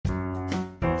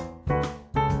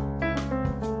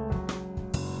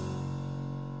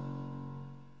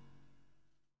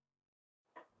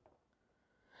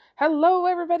Hello,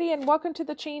 everybody, and welcome to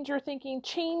the Change Your Thinking,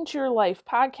 Change Your Life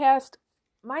podcast.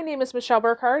 My name is Michelle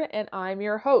Burkhardt, and I'm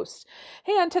your host.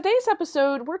 Hey, on today's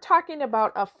episode, we're talking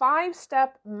about a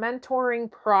 5-step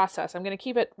mentoring process. I'm going to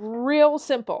keep it real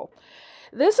simple.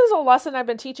 This is a lesson I've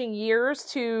been teaching years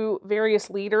to various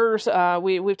leaders.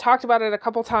 We've talked about it a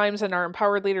couple times in our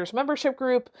Empowered Leaders membership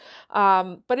group,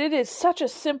 but it is such a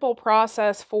simple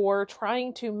process for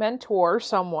trying to mentor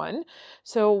someone.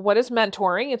 So what is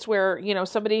mentoring? It's where,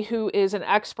 somebody who is an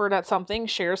expert at something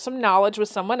shares some knowledge with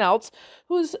someone else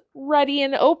who's ready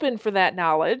and open for that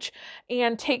knowledge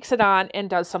and takes it on and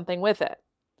does something with it.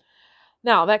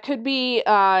 Now, that could be,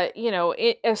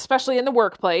 especially in the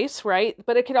workplace, right?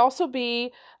 But it could also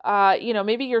be,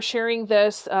 maybe you're sharing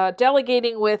this,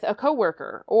 delegating with a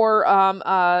coworker or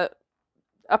a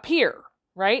peer,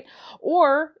 right?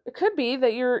 Or it could be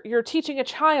that you're teaching a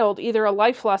child either a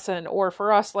life lesson or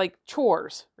for us, like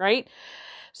chores, right?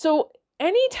 So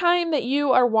anytime that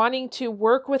you are wanting to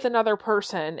work with another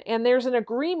person and there's an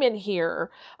agreement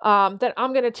here that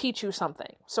I'm going to teach you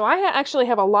something. So I actually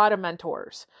have a lot of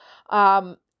mentors.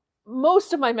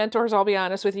 Most of my mentors, I'll be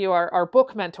honest with you, are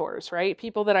book mentors, right?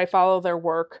 People that I follow their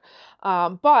work.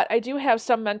 But I do have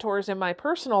some mentors in my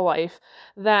personal life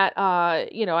that,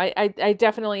 I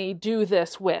definitely do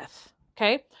this with.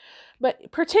 Okay.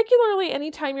 But particularly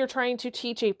anytime you're trying to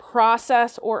teach a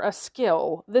process or a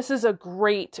skill, this is a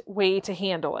great way to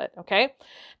handle it, okay?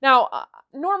 Now,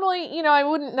 normally, I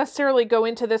wouldn't necessarily go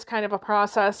into this kind of a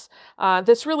process.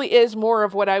 This really is more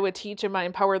of what I would teach in my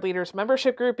Empowered Leaders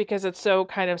membership group because it's so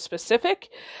kind of specific.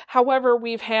 However,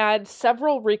 we've had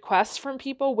several requests from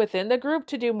people within the group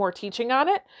to do more teaching on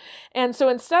it. And so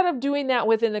instead of doing that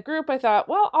within the group, I thought,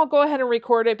 well, I'll go ahead and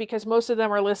record it because most of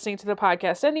them are listening to the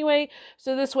podcast anyway.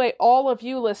 So this way, all of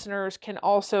you listeners can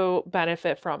also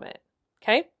benefit from it.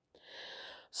 Okay.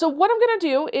 So what I'm going to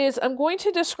do is I'm going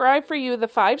to describe for you the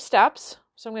 5 steps.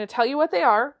 So I'm going to tell you what they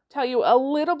are, tell you a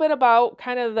little bit about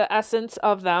kind of the essence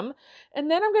of them.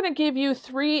 And then I'm going to give you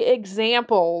 3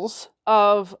 examples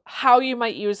of how you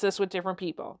might use this with different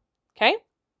people. Okay.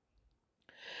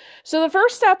 So the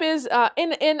first step is,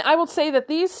 and I will say that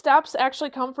these steps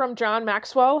actually come from John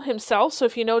Maxwell himself. So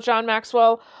if you know John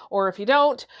Maxwell, or if you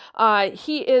don't,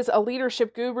 he is a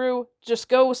leadership guru. Just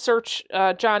go search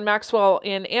John Maxwell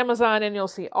in Amazon and you'll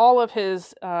see all of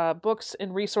his books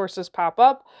and resources pop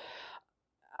up.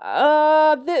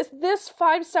 This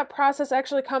 5-step process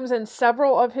actually comes in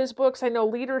several of his books. I know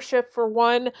Leadership for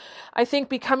one. I think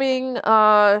Developing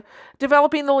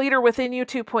the Leader Within You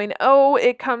 2.0,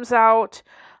 it comes out.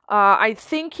 I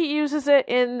think he uses it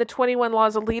in the 21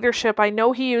 Laws of Leadership. I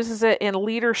know he uses it in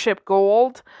Leadership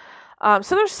Gold.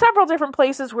 So there's several different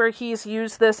places where he's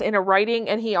used this in a writing,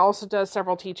 and he also does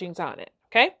several teachings on it.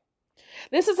 Okay.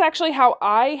 This is actually how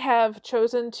I have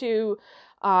chosen to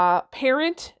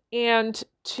parent and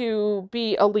to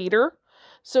be a leader.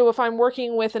 So if I'm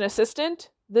working with an assistant,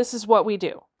 this is what we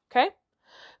do. Okay.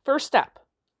 First step,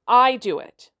 I do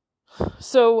it.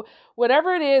 So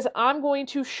whatever it is, I'm going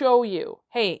to show you,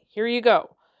 hey, here you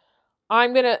go.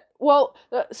 Back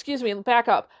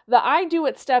up. The I do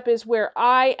it step is where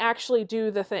I actually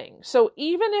do the thing. So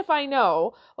even if I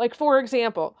know, like for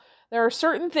example, there are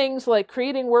certain things like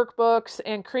creating workbooks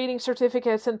and creating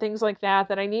certificates and things like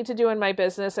that I need to do in my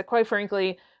business that quite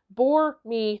frankly bore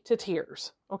me to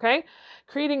tears. Okay.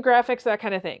 Creating graphics, that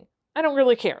kind of thing. I don't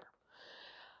really care.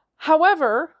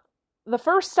 However, the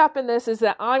first step in this is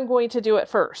that I'm going to do it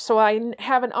first. So I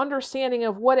have an understanding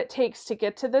of what it takes to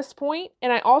get to this point.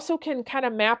 And I also can kind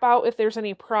of map out if there's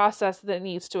any process that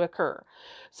needs to occur.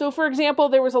 So for example,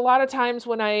 there was a lot of times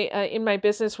when I, in my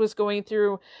business was going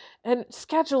through and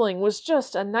scheduling was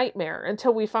just a nightmare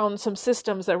until we found some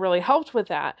systems that really helped with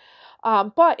that.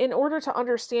 But in order to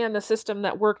understand the system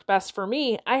that worked best for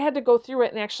me, I had to go through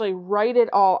it and actually write it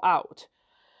all out.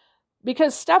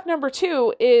 Because step number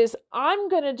 2 is I'm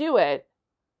going to do it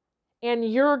and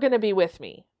you're going to be with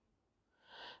me.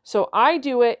 So I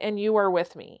do it and you are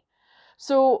with me.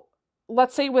 So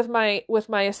let's say with my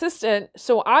assistant,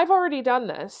 so I've already done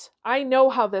this. I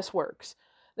know how this works.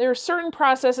 There are certain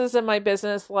processes in my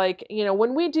business, like,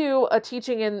 when we do a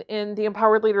teaching in the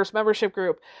Empowered Leaders membership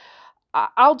group,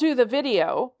 I'll do the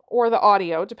video or the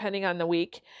audio, depending on the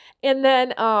week. And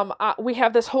then we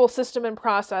have this whole system and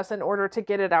process in order to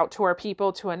get it out to our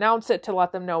people, to announce it, to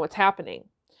let them know what's happening.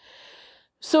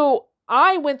 So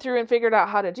I went through and figured out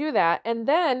how to do that. And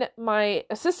then my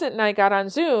assistant and I got on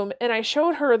Zoom and I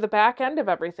showed her the back end of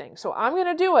everything. So I'm going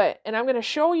to do it and I'm going to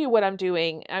show you what I'm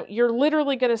doing. You're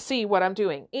literally going to see what I'm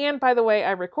doing. And by the way,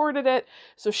 I recorded it,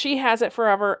 so she has it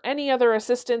forever. Any other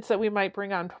assistants that we might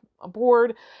bring on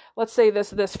board, let's say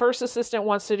this first assistant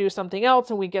wants to do something else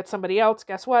and we get somebody else,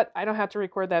 guess what? I don't have to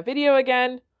record that video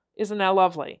again. Isn't that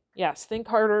lovely? Yes, think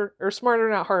harder or smarter,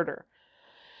 not harder.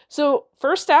 So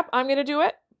first step, I'm going to do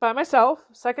it by myself.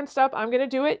 Second step, I'm going to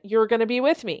do it. You're going to be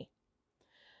with me.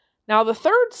 Now the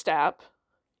third step,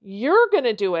 you're going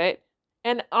to do it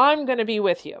and I'm going to be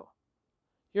with you.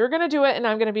 You're going to do it and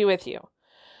I'm going to be with you.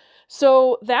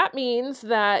 So that means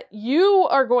that you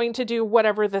are going to do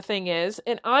whatever the thing is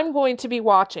and I'm going to be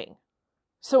watching.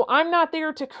 So I'm not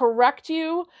there to correct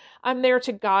you. I'm there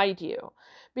to guide you.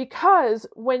 Because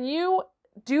when you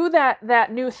do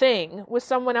that new thing with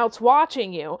someone else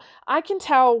watching you, I can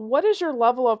tell what is your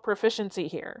level of proficiency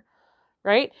here,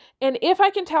 right? And if I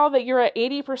can tell that you're at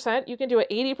 80%, you can do it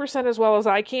 80% as well as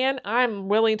I can, I'm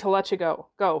willing to let you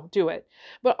go do it.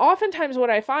 But oftentimes what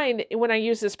I find when I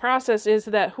use this process is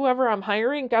that whoever I'm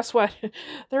hiring, guess what?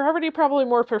 They're already probably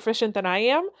more proficient than I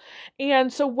am.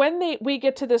 And so when we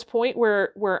get to this point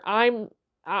where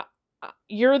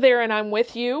you're there and I'm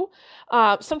with you,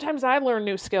 sometimes I learn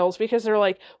new skills because they're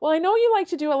like, well, I know you like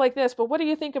to do it like this, but what do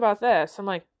you think about this? I'm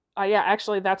like, yeah,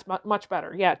 actually that's much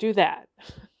better. Yeah, do that.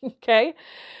 Okay.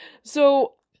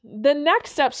 So the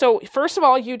next step, so first of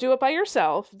all, you do it by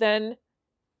yourself, then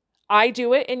I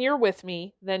do it and you're with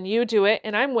me, then you do it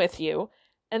and I'm with you.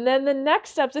 And then the next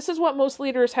step, this is what most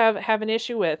leaders have an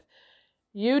issue with.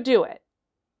 You do it.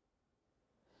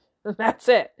 That's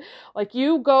it. Like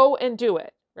you go and do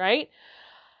it. Right?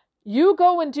 You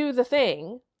go and do the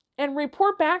thing and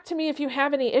report back to me if you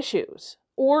have any issues,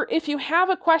 or if you have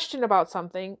a question about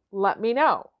something, let me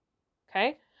know.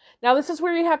 Okay. Now this is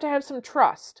where you have to have some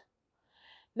trust.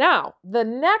 Now, the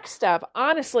next step,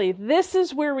 honestly, this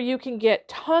is where you can get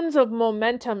tons of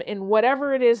momentum in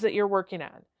whatever it is that you're working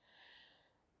on.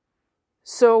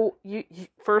 So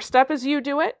first step is you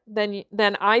do it.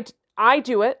 Then I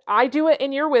do it. I do it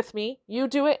and you're with me. You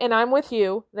do it and I'm with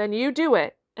you. Then you do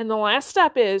it. And the last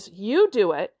step is you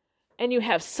do it and you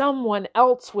have someone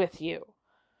else with you.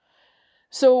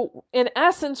 So in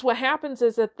essence, what happens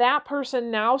is that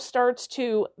person now starts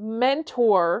to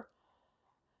mentor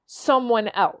someone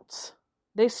else.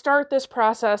 They start this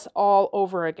process all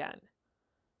over again.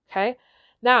 Okay.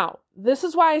 Now, this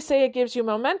is why I say it gives you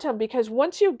momentum, because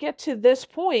once you get to this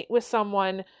point with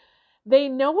someone, they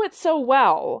know it so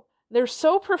well, they're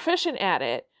so proficient at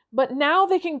it, but now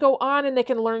they can go on and they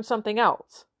can learn something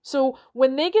else. So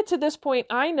when they get to this point,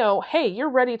 I know, hey, you're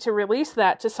ready to release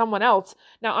that to someone else.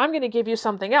 Now I'm going to give you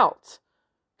something else.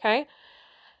 Okay.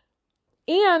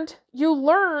 And you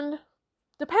learn,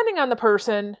 depending on the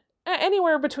person,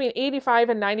 anywhere between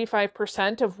 85 and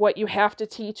 95% of what you have to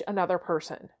teach another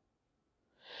person.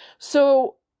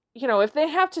 So, if they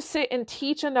have to sit and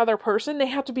teach another person, they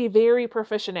have to be very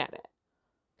proficient at it.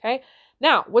 Okay.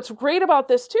 Now, what's great about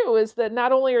this too is that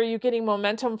not only are you getting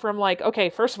momentum from like, okay,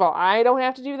 first of all, I don't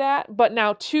have to do that, but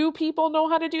now 2 people know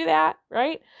how to do that,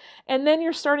 right? And then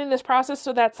you're starting this process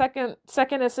so that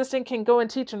second assistant can go and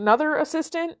teach another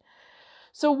assistant.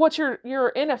 So what you're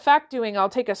in effect doing, I'll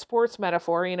take a sports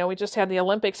metaphor, we just had the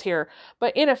Olympics here,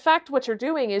 but in effect what you're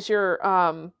doing is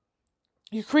you're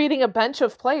creating a bench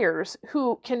of players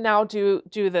who can now do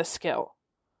this skill.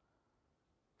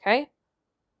 Okay?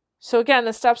 So again,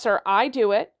 the steps are I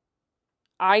do it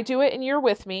and you're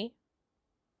with me.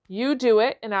 You do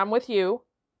it and I'm with you.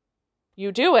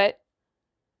 You do it.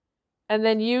 And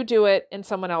then you do it and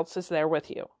someone else is there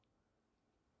with you.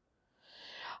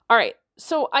 All right.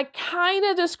 So I kind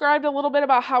of described a little bit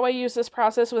about how I use this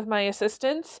process with my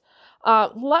assistants.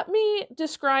 Let me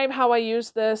describe how I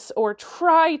use this or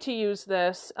try to use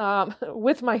this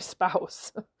with my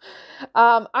spouse.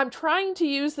 I'm trying to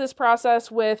use this process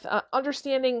with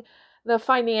understanding the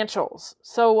financials.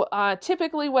 So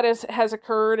typically what has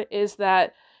occurred is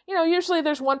that, usually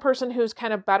there's one person who's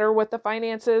kind of better with the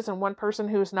finances and one person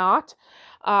who's not.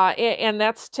 And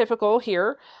that's typical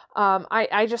here.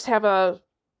 I just have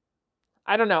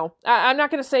I don't know. I'm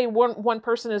not going to say one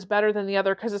person is better than the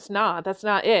other because it's not. That's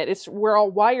not it. We're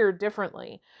all wired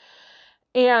differently.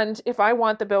 And if I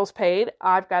want the bills paid,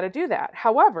 I've got to do that.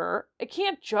 However, it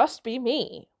can't just be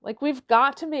me. Like we've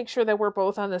got to make sure that we're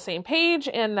both on the same page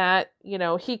and that,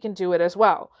 he can do it as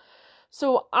well.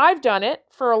 So I've done it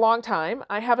for a long time.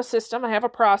 I have a system. I have a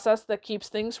process that keeps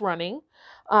things running.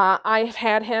 I've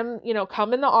had him,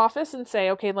 come in the office and say,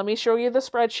 okay, let me show you the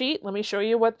spreadsheet. Let me show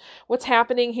you what's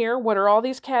happening here. What are all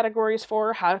these categories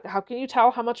for? How can you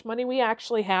tell how much money we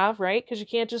actually have, right? Because you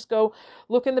can't just go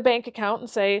look in the bank account and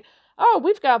say, oh,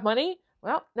 we've got money.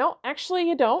 Well, no, actually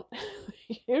you don't.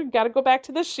 You've got to go back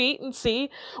to the sheet and see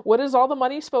what is all the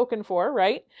money spoken for,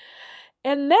 right?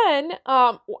 And then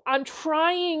I'm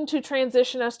trying to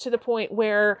transition us to the point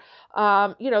where,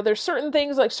 there's certain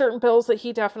things like certain bills that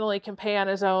he definitely can pay on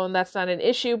his own. That's not an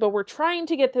issue, but we're trying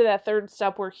to get to that third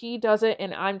step where he does it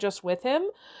and I'm just with him.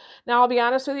 Now, I'll be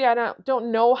honest with you, I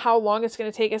don't know how long it's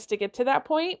going to take us to get to that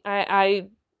point. We're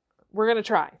going to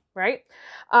try, right?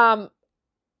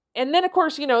 And then, of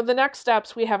course, the next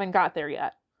steps, we haven't got there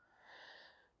yet.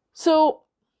 So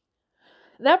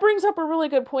that brings up a really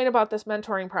good point about this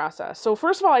mentoring process. So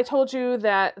first of all, I told you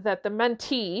that the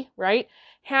mentee, right,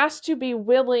 has to be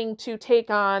willing to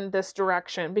take on this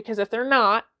direction, because if they're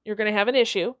not, you're going to have an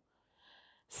issue.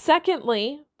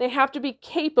 Secondly, they have to be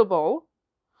capable.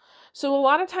 So a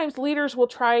lot of times leaders will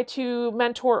try to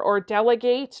mentor or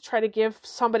delegate, try to give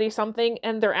somebody something,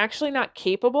 and they're actually not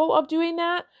capable of doing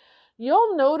that.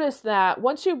 You'll notice that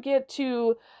once you get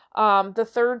to the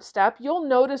third step, you'll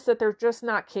notice that they're just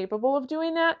not capable of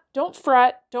doing that. Don't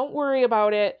fret. Don't worry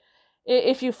about it.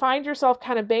 If you find yourself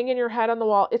kind of banging your head on the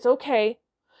wall, it's okay.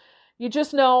 You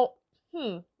just know,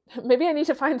 maybe I need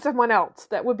to find someone else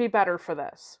that would be better for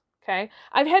this. Okay.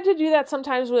 I've had to do that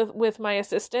sometimes with my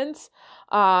assistants,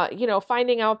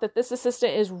 finding out that this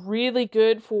assistant is really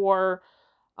good for,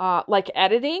 like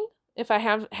editing. If I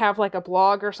have like a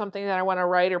blog or something that I want to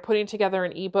write, or putting together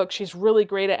an ebook, she's really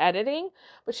great at editing,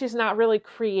 but she's not really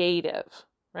creative,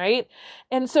 right?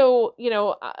 And so,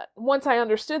 once I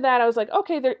understood that, I was like,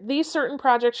 okay, these certain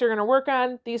projects you're going to work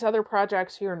on, these other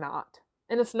projects you're not.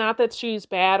 And it's not that she's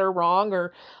bad or wrong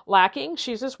or lacking,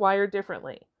 she's just wired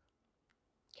differently.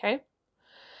 Okay?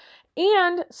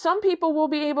 And some people will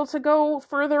be able to go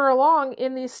further along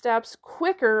in these steps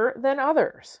quicker than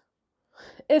others.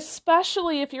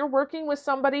 Especially if you're working with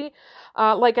somebody,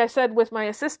 like I said, with my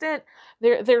assistant,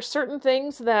 there's certain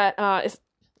things that,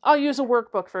 I'll use a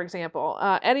workbook, for example.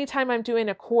 Anytime I'm doing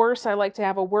a course, I like to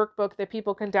have a workbook that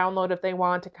people can download if they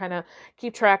want to kind of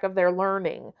keep track of their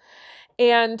learning.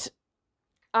 And,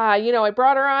 I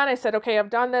brought her on, I said, okay,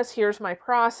 I've done this. Here's my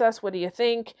process. What do you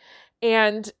think?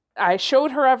 And I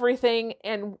showed her everything,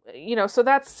 and, so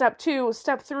that's step 2.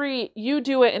 Step 3, you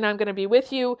do it and I'm going to be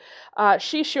with you.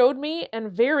 She showed me,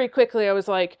 and very quickly I was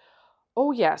like,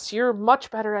 oh yes, you're much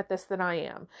better at this than I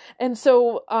am. And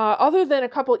so, other than a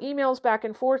couple emails back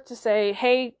and forth to say,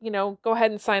 hey, go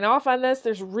ahead and sign off on this,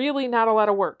 there's really not a lot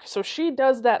of work. So she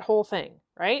does that whole thing,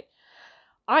 right?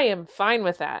 I am fine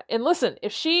with that. And listen,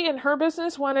 if she in her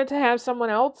business wanted to have someone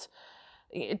else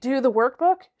do the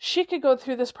workbook, she could go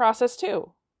through this process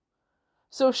too.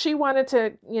 So if she wanted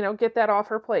to, get that off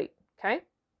her plate, okay?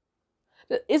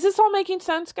 Is this all making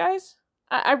sense, guys?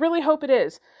 I really hope it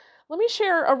is. Let me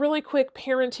share a really quick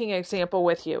parenting example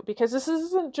with you, because this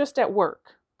isn't just at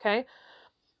work, okay?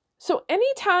 So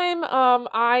anytime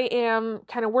I am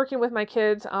kind of working with my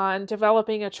kids on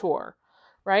developing a chore,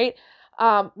 right?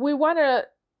 We want to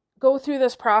go through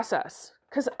this process,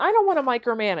 because I don't want to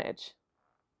micromanage.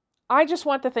 I just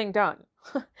want the thing done.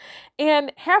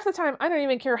 And half the time, I don't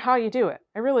even care how you do it.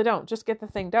 I really don't. Just get the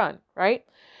thing done, right?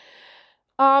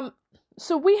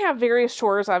 So we have various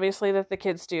chores, obviously, that the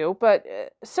kids do. But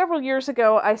several years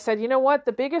ago, I said, you know what?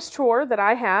 The biggest chore that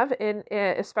I have,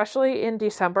 especially in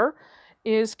December,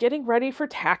 is getting ready for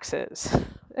taxes.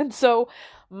 And so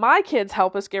my kids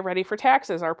help us get ready for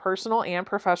taxes, our personal and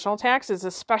professional taxes,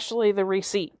 especially the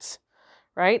receipts,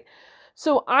 right?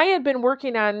 So I had been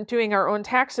working on doing our own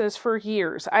taxes for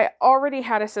years. I already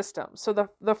had a system. So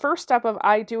the first step of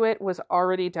I do it was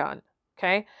already done.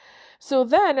 Okay. So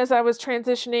then as I was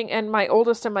transitioning, and my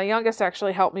oldest and my youngest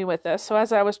actually helped me with this. So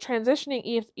as I was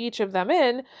transitioning each of them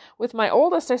in, with my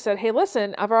oldest, I said, hey,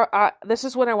 listen, this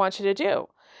is what I want you to do.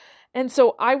 And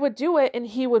so I would do it and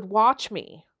he would watch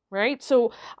me, right?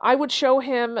 So I would show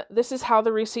him, this is how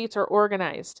the receipts are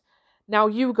organized. Now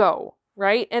you go.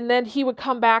 Right? And then he would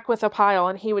come back with a pile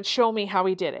and he would show me how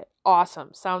he did it.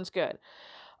 Awesome. Sounds good.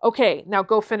 Okay, now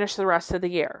go finish the rest of the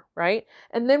year, right?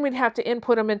 And then we'd have to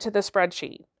input them into the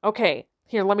spreadsheet. Okay,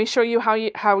 here, let me show you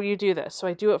how you do this. So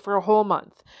I do it for a whole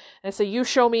month. And I say, you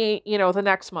show me, the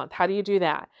next month. How do you do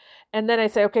that? And then I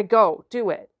say, okay, go do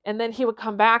it. And then he would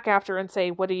come back after and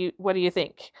say, what do you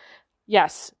think?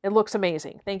 Yes, it looks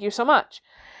amazing. Thank you so much.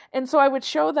 And so I would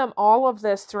show them all of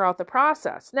this throughout the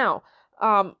process. Now,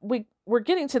 we're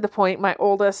getting to the point, my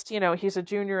oldest, he's a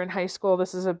junior in high school.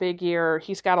 This is a big year.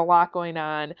 He's got a lot going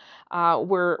on.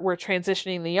 We're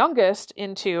transitioning the youngest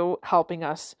into helping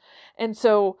us. And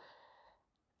so,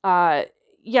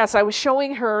 yes, I was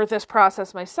showing her this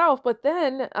process myself, but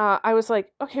then I was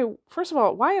like, okay, first of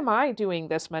all, why am I doing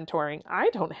this mentoring? I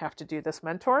don't have to do this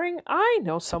mentoring. I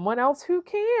know someone else who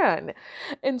can.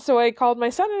 And so I called my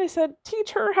son and I said,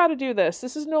 teach her how to do this.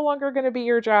 This is no longer going to be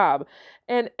your job.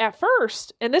 And at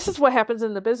first, and this is what happens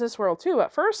in the business world too,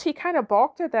 at first he kind of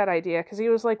balked at that idea because he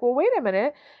was like, well, wait a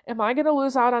minute, am I going to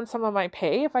lose out on some of my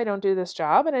pay if I don't do this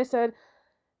job? And I said,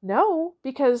 no,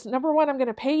 because number one, I'm going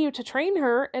to pay you to train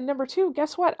her. And number two,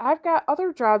 guess what? I've got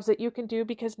other jobs that you can do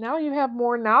because now you have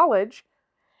more knowledge.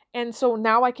 And so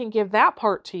now I can give that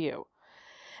part to you.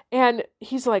 And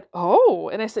he's like,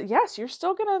 oh, and I said, yes, you're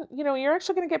still going to, you're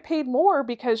actually going to get paid more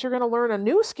because you're going to learn a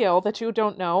new skill that you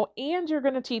don't know. And you're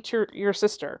going to teach your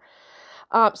sister.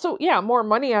 So yeah, more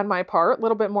money on my part, a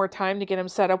little bit more time to get him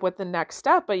set up with the next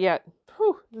step. But yet,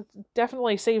 it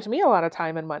definitely saves me a lot of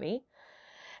time and money.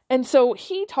 And so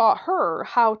he taught her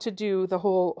how to do the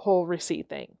whole receipt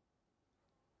thing.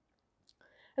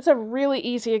 It's a really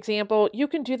easy example. You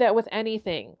can do that with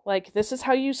anything. Like, this is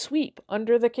how you sweep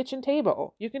under the kitchen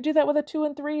table. You can do that with a 2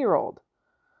 and 3-year-old.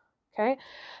 Okay.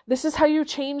 This is how you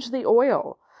change the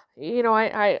oil.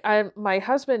 My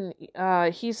husband,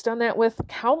 he's done that with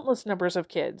countless numbers of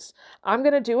kids. I'm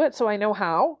going to do it so I know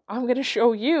how. I'm going to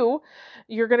show you.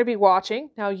 You're going to be watching.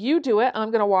 Now you do it. I'm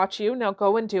going to watch you. Now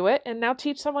go and do it. And now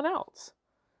teach someone else.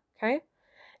 Okay.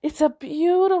 It's a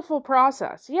beautiful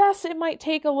process. Yes, it might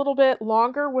take a little bit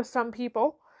longer with some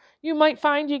people. You might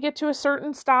find you get to a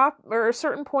certain stop or a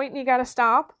certain point and you got to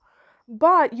stop.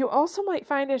 But you also might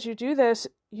find as you do this,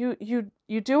 you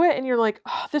do it and you're like,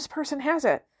 oh, this person has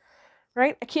it.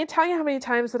 Right? I can't tell you how many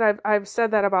times that I've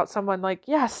said that about someone, like,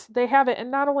 yes, they have it. And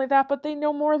not only that, but they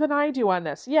know more than I do on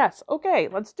this. Yes. Okay.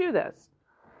 Let's do this.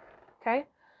 Okay.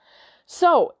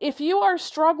 So if you are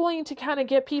struggling to kind of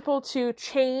get people to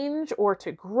change or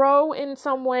to grow in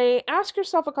some way, ask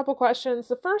yourself a couple questions.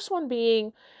 The first one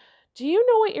being, do you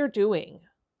know what you're doing?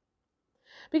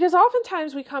 Because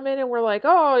oftentimes we come in and we're like,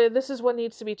 oh, this is what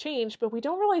needs to be changed, but we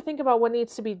don't really think about what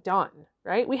needs to be done,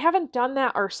 right? We haven't done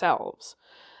that ourselves.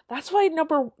 That's why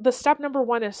the step number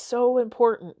 1 is so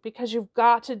important, because you've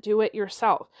got to do it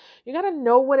yourself. You got to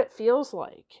know what it feels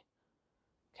like.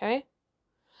 Okay.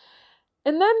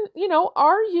 And then,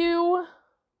 are you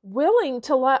willing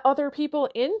to let other people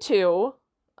into,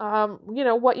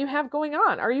 what you have going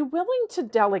on? Are you willing to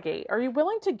delegate? Are you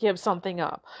willing to give something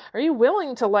up? Are you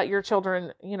willing to let your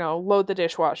children, load the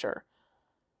dishwasher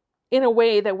in a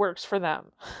way that works for them?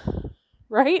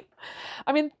 Right?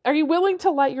 I mean, are you willing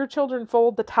to let your children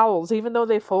fold the towels, even though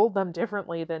they fold them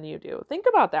differently than you do? Think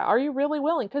about that. Are you really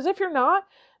willing? Because if you're not,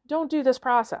 don't do this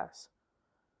process.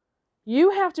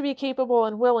 You have to be capable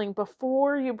and willing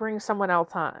before you bring someone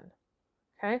else on.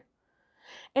 Okay?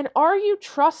 And are you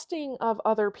trusting of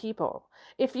other people?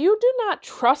 If you do not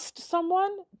trust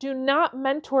someone, do not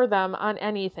mentor them on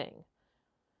anything.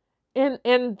 And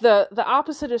the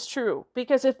opposite is true.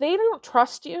 Because if they don't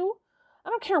trust you, I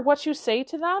don't care what you say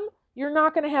to them, you're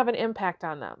not going to have an impact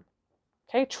on them.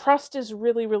 Okay? Trust is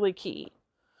really, really key.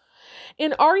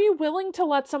 And are you willing to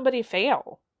let somebody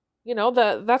fail?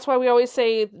 That's why we always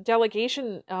say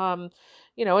delegation,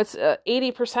 it's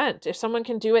 80%. If someone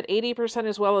can do it 80%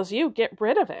 as well as you, get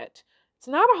rid of it. It's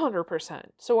not 100%.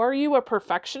 So are you a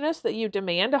perfectionist that you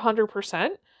demand 100%?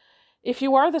 If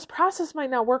you are, this process might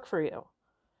not work for you.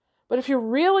 But if you're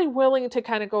really willing to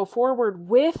kind of go forward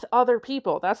with other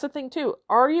people, that's the thing too.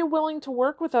 Are you willing to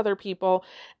work with other people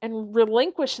and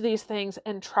relinquish these things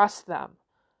and trust them?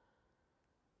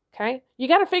 Okay? You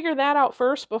got to figure that out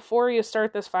first before you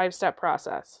start this 5-step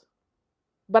process.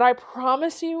 But I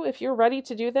promise you, if you're ready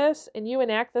to do this and you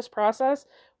enact this process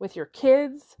with your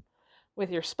kids, with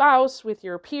your spouse, with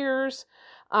your peers,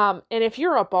 and if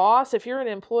you're a boss, if you're an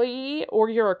employee, or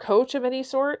you're a coach of any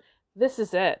sort, this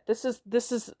is it. This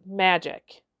is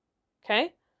magic.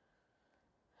 Okay?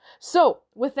 So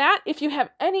with that, if you have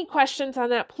any questions on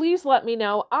that, please let me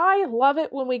know. I love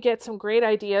it when we get some great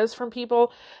ideas from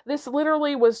people. This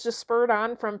literally was just spurred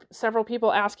on from several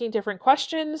people asking different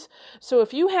questions. So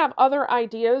if you have other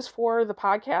ideas for the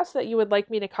podcast that you would like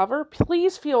me to cover,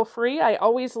 please feel free. I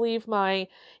always leave my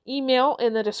email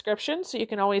in the description, so you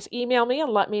can always email me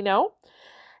and let me know.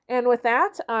 And with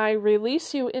that, I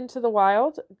release you into the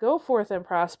wild. Go forth and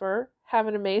prosper. Have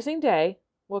an amazing day.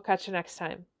 We'll catch you next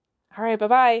time. All right,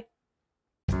 bye-bye.